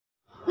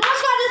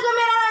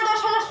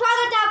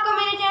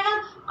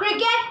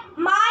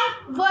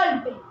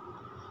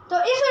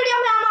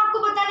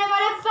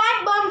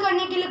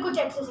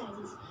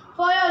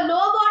For your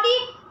lower body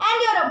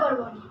and your upper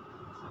body.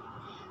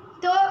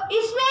 तो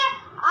इसमें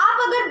आप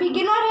अगर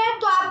बिगिनर हैं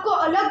तो आपको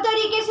अलग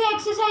तरीके से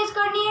एक्सरसाइज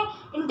करनी है,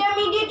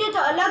 इंटरमीडिएट है तो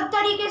अलग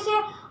तरीके से,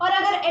 और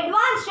अगर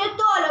एडवांस्ड है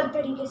तो अलग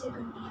तरीके से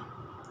करनी है।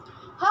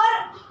 हर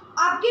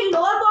आपकी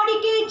लोअर बॉडी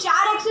के लिए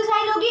 4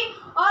 एक्सरसाइज होगी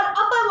और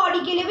अपर बॉडी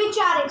के लिए भी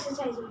 4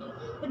 एक्सरसाइज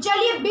होगी। तो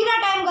चलिए बिना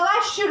टाइम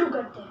गवाए शुरू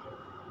करते हैं।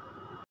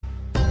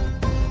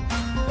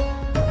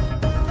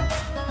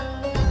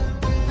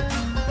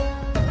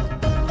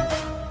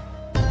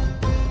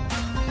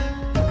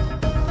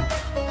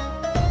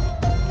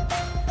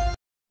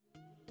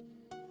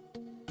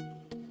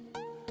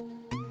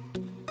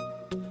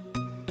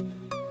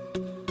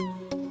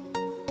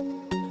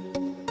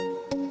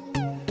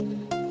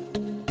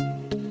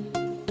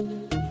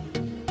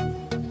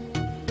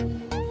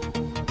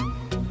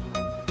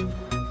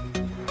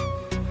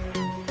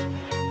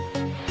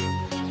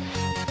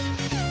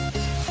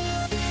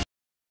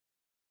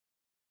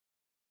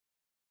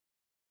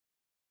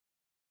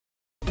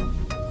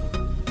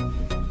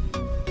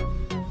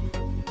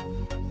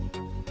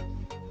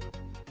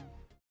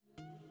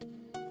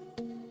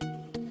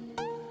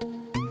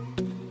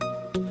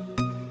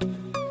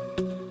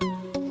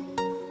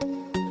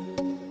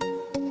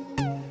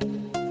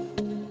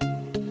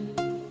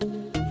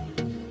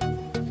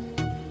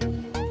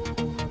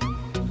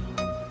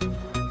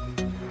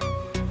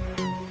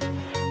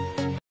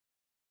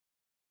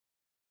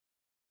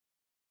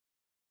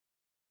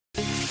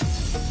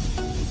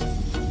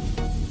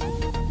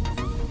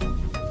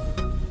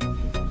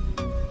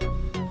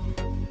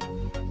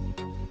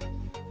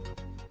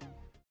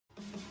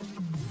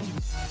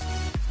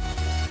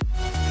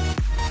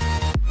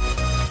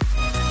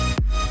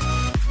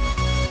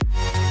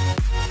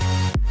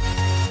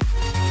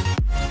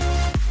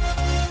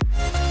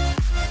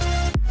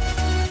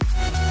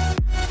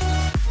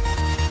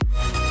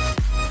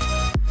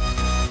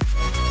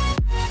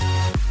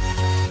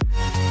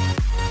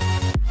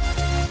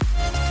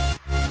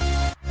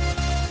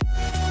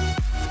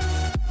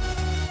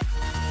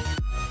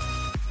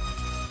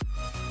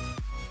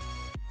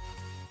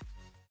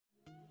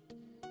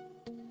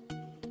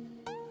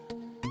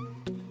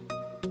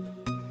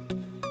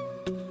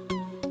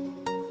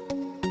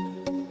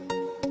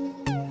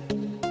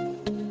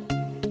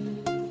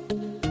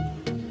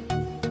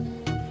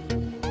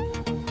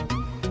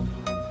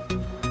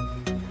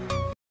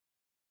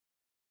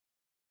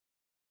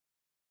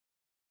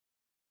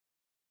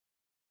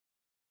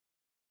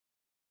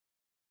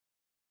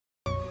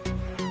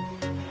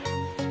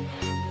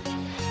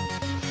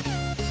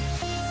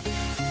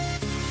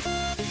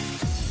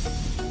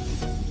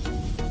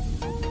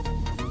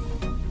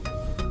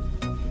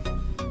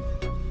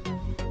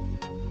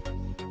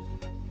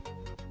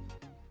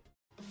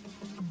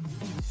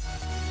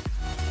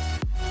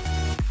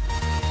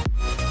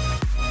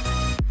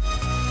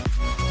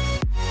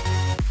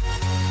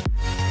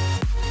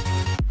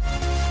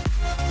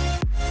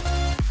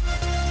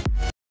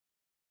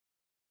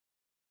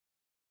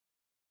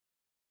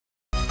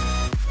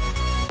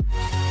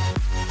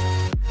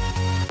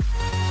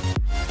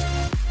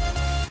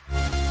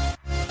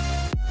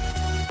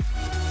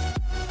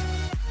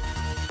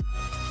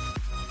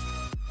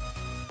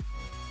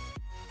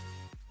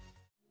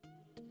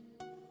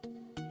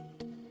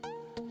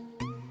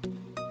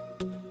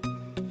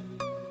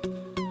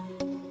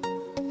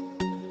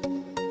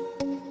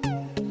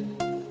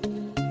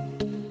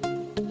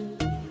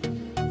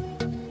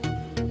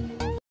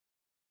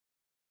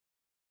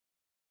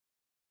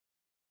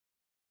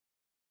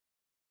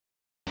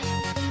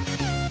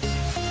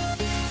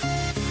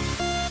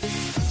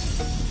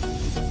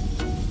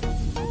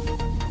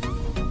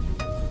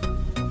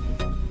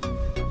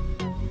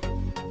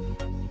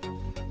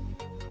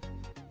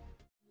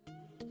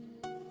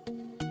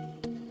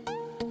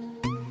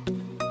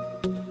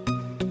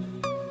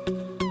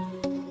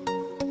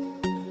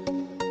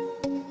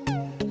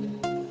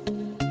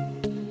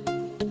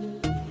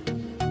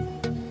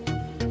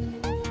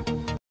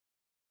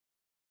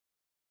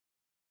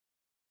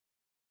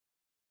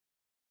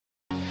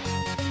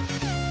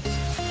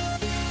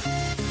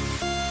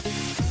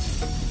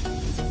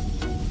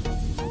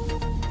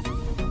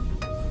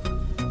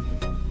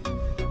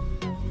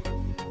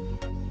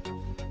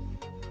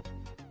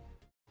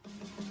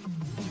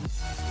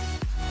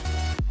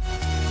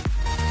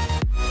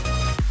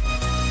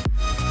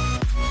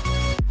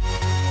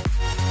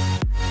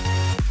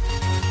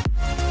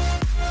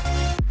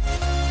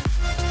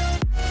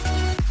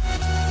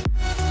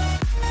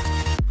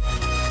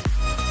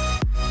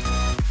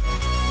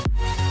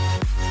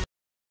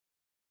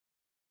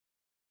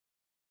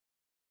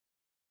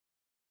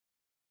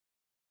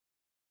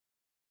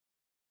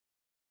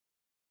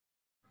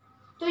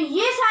 तो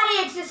ये सारी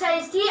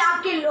एक्सरसाइज थी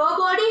आपके लोअर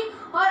बॉडी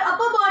और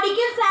अपर बॉडी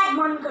के फैट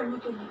बर्न करने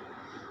के लिए।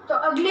 तो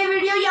अगले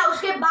वीडियो या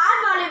उसके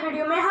बाद वाले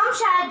वीडियो में हम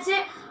शायद से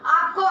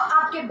आपको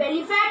आपके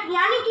बेली फैट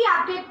यानी कि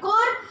आपके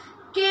कोर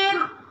के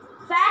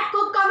फैट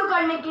को कम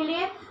करने के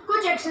लिए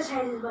कुछ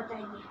एक्सरसाइजेस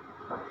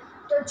बताएंगे।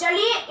 तो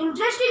चलिए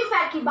इंटरेस्टिंग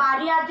फैक्ट की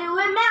बारी आते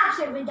हुए मैं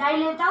आपसे विदाई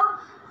लेता हूँ।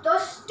 तो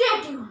स्टे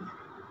ट्यून्ड।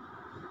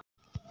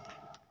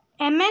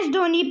 MS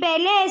धोनी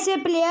पहले ऐसे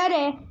प्लेयर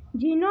है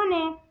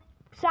जिन्होंने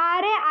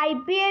सारे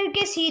IPL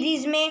के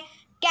सीरीज़ में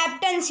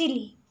कैप्टनसी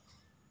ली।